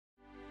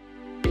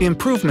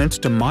Improvements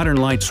to modern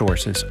light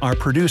sources are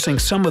producing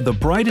some of the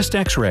brightest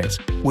X-rays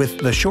with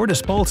the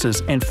shortest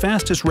pulses and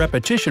fastest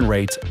repetition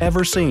rates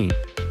ever seen.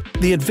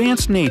 The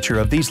advanced nature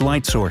of these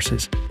light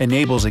sources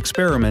enables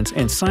experiments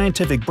and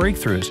scientific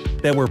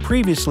breakthroughs that were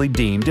previously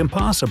deemed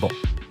impossible.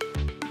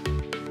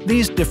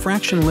 These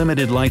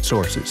diffraction-limited light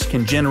sources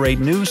can generate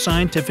new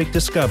scientific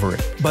discovery,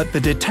 but the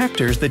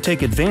detectors that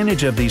take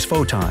advantage of these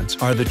photons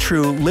are the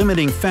true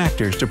limiting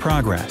factors to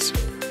progress.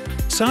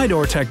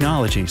 Sydor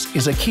Technologies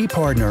is a key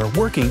partner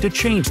working to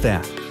change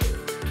that.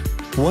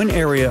 One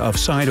area of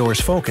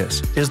Sydor's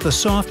focus is the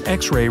soft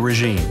X-ray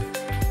regime.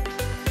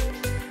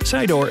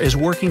 Sydor is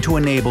working to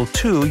enable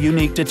two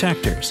unique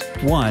detectors,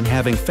 one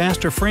having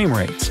faster frame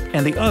rates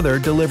and the other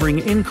delivering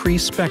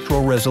increased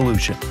spectral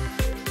resolution.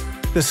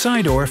 The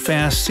Sydor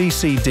Fast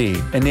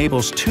CCD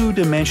enables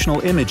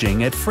two-dimensional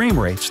imaging at frame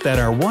rates that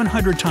are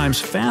 100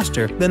 times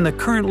faster than the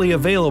currently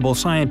available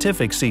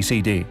scientific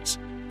CCDs.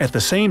 At the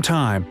same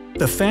time,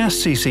 the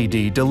Fast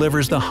CCD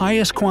delivers the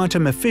highest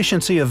quantum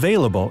efficiency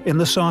available in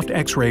the soft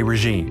X-ray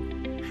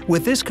regime.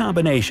 With this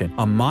combination,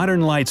 a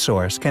modern light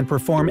source can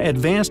perform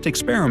advanced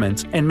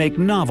experiments and make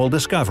novel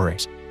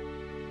discoveries.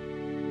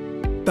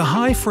 The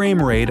high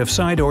frame rate of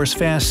Sydor's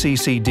Fast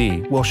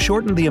CCD will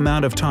shorten the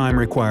amount of time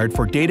required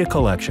for data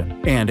collection,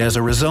 and as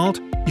a result,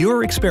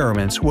 your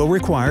experiments will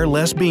require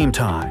less beam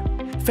time.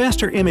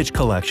 Faster image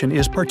collection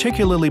is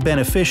particularly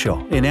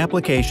beneficial in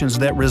applications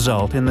that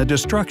result in the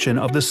destruction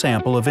of the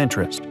sample of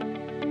interest.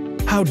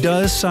 How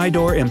does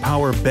Sydor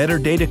empower better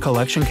data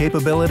collection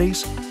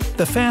capabilities?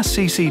 The Fast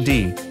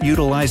CCD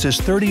utilizes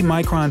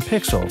 30-micron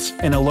pixels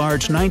in a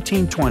large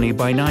 1920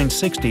 by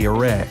 960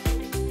 array.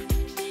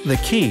 The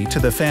key to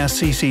the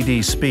Fast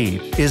CCD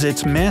speed is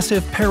its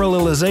massive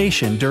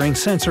parallelization during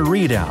sensor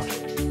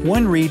readout,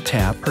 one read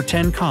tap per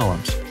 10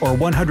 columns, or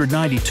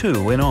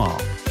 192 in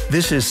all.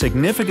 This is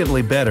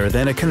significantly better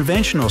than a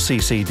conventional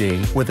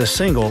CCD with a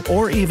single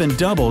or even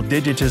double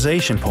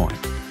digitization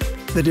point.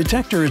 The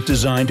detector is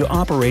designed to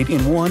operate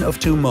in one of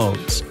two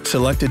modes,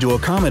 selected to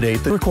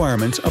accommodate the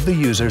requirements of the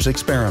user's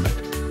experiment.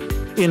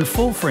 In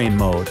full-frame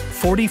mode,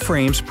 40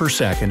 frames per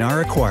second are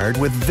required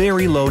with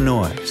very low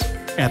noise.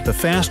 At the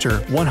faster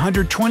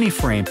 120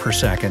 frame per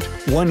second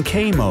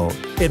 1K mode,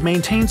 it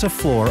maintains a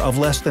floor of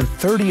less than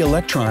 30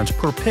 electrons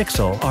per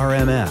pixel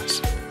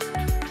RMS.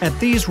 At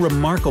these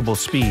remarkable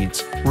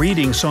speeds,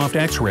 reading soft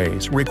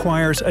X-rays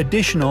requires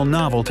additional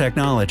novel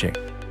technology.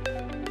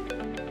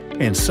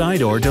 And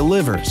Sydor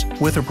delivers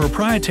with a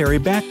proprietary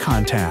back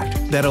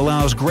contact that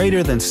allows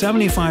greater than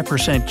 75%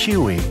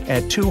 QE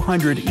at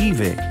 200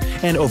 eV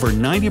and over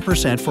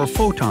 90% for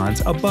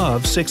photons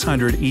above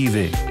 600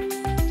 eV.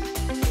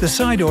 The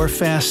Sydor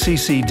Fast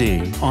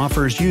CCD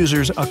offers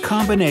users a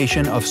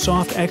combination of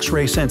soft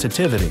X-ray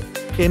sensitivity,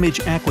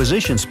 image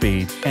acquisition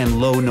speed, and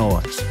low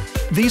noise.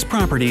 These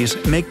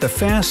properties make the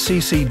Fast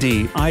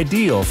CCD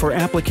ideal for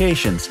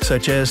applications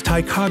such as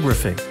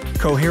ptychography,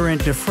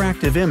 coherent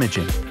diffractive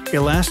imaging,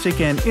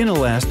 elastic and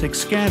inelastic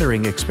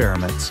scattering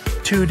experiments,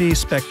 2D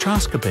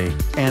spectroscopy,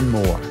 and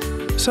more.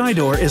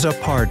 Sydor is a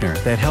partner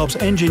that helps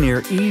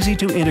engineer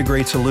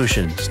easy-to-integrate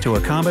solutions to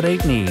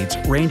accommodate needs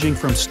ranging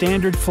from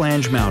standard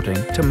flange mounting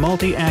to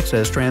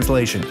multi-access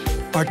translation.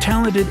 Our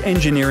talented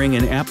engineering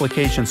and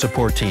application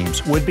support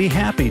teams would be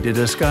happy to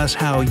discuss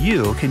how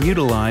you can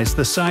utilize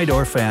the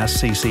Sydor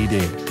Fast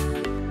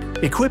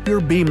CCD. Equip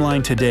your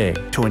beamline today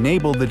to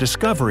enable the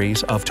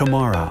discoveries of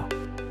tomorrow.